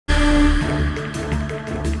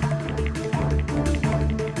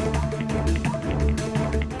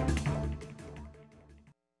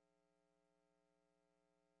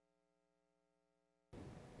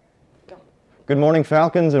Good morning,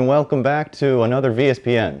 Falcons, and welcome back to another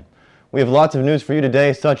Vspn. We have lots of news for you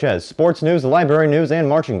today, such as sports news, library news, and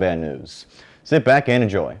marching band news. Sit back and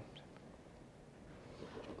enjoy.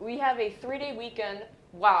 We have a 3-day weekend.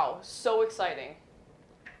 Wow, so exciting.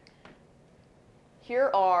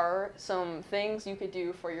 Here are some things you could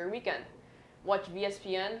do for your weekend. Watch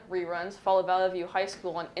Vspn reruns, follow Vallivue High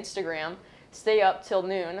School on Instagram, stay up till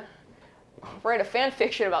noon, write a fan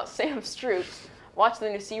fiction about Sam Stroops, watch the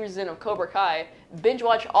new season of Cobra Kai, binge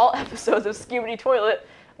watch all episodes of Skibidi Toilet,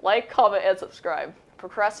 like, comment, and subscribe.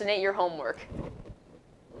 Procrastinate your homework.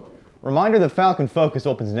 Reminder that Falcon Focus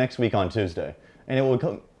opens next week on Tuesday, and it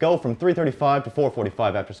will go from 3:35 to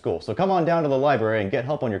 4:45 after school. So come on down to the library and get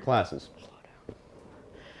help on your classes.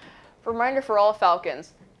 Reminder for all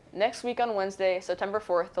Falcons. Next week on Wednesday, September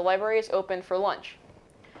 4th, the library is open for lunch.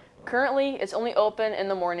 Currently, it's only open in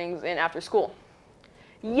the mornings and after school.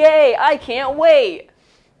 Yay! I can't wait!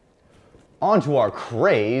 On to our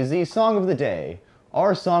crazy song of the day.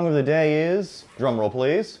 Our song of the day is, drumroll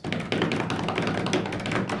please,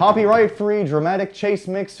 Copyright-Free Dramatic Chase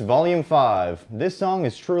Mix Volume 5. This song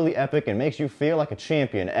is truly epic and makes you feel like a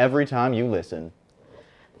champion every time you listen.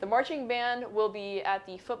 The marching band will be at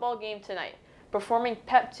the football game tonight, performing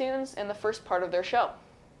pep tunes in the first part of their show.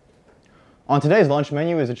 On today's lunch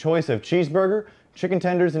menu is a choice of cheeseburger, chicken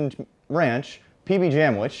tenders and ranch, PB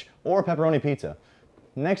Jamwich, or pepperoni pizza.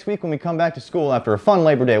 Next week when we come back to school after a fun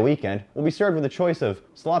Labor Day weekend, we'll be served with a choice of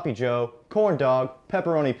sloppy joe, corn dog,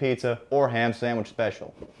 pepperoni pizza, or ham sandwich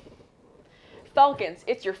special. Falcons,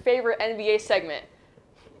 it's your favorite NBA segment.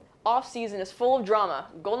 Off-season is full of drama.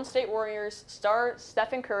 Golden State Warriors star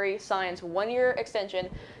Stephen Curry signs one-year extension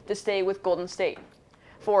to stay with Golden State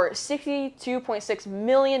for $62.6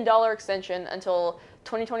 million extension until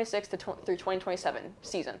 2026 through 2027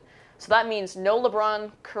 season. So that means no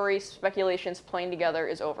LeBron Curry speculations playing together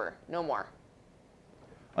is over. No more.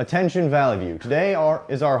 Attention Vallivue. Today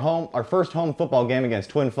is our first home football game against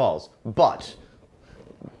Twin Falls, but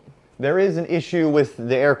there is an issue with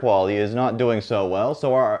the air quality is not doing so well,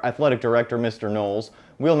 so our athletic director, Mr. Knowles,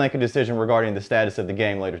 will make a decision regarding the status of the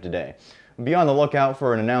game later today. Be on the lookout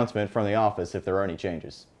for an announcement from the office if there are any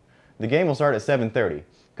changes. The game will start at 7:30.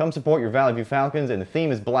 Come support your Vallivue Falcons, and the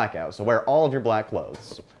theme is blackout, so wear all of your black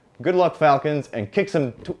clothes. Good luck, Falcons, and kick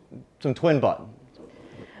some twin butt.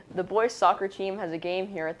 The boys soccer team has a game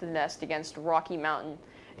here at the Nest against Rocky Mountain.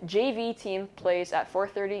 JV team plays at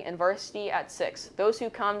 4:30 and varsity at 6. Those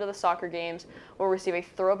who come to the soccer games will receive a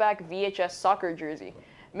throwback VHS soccer jersey.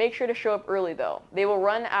 Make sure to show up early though. They will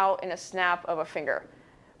run out in a snap of a finger.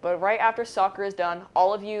 But right after soccer is done,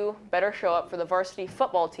 all of you better show up for the varsity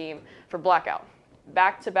football team for blackout.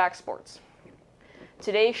 Back-to-back sports.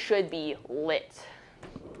 Today should be lit.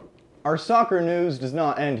 Our soccer news does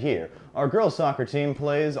not end here. Our girls soccer team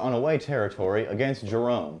plays on away territory against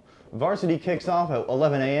Jerome. Varsity kicks off at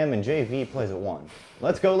 11 a.m. and JV plays at 1.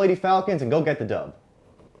 Let's go, Lady Falcons, and go get the dub.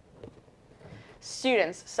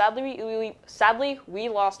 Students, sadly we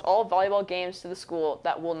lost all volleyball games to the school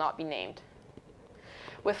that will not be named.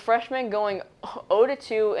 With freshmen going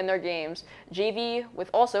 0-2 in their games, JV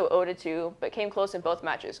with also 0-2, but came close in both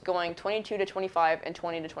matches, going 22-25 and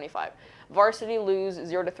 20-25. Varsity lose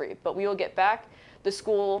 0-3, but we will get back the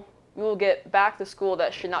school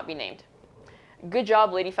that should not be named. Good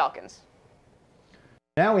job, Lady Falcons.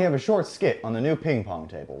 Now we have a short skit on the new ping pong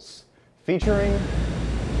tables, featuring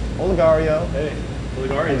Oligario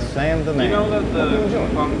and Sam the Man. You know that the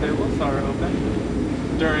ping pong tables are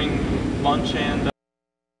open during lunch and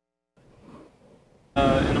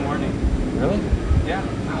in the morning. Really? Yeah.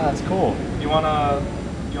 Ah, that's cool. You wanna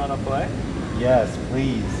play? Yes,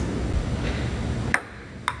 please.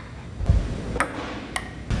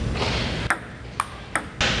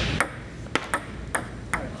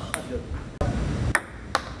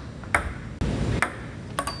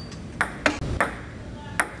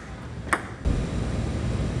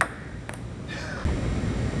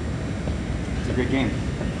 It's a great game.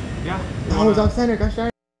 Yeah. Oh, it was off center, gosh darn.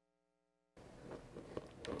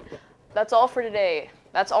 That's all for today.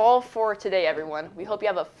 That's all for today, everyone. We hope you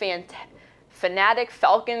have a fanatic,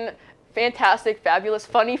 Falcon, fantastic, fabulous,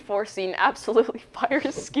 funny, foreseen, absolutely fire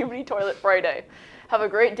Skibidi Toilet Friday. Have a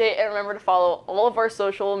great day, and remember to follow all of our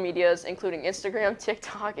social medias, including Instagram,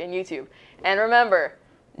 TikTok, and YouTube. And remember,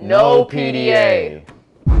 no PDA.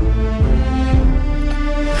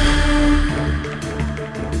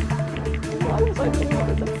 PDA.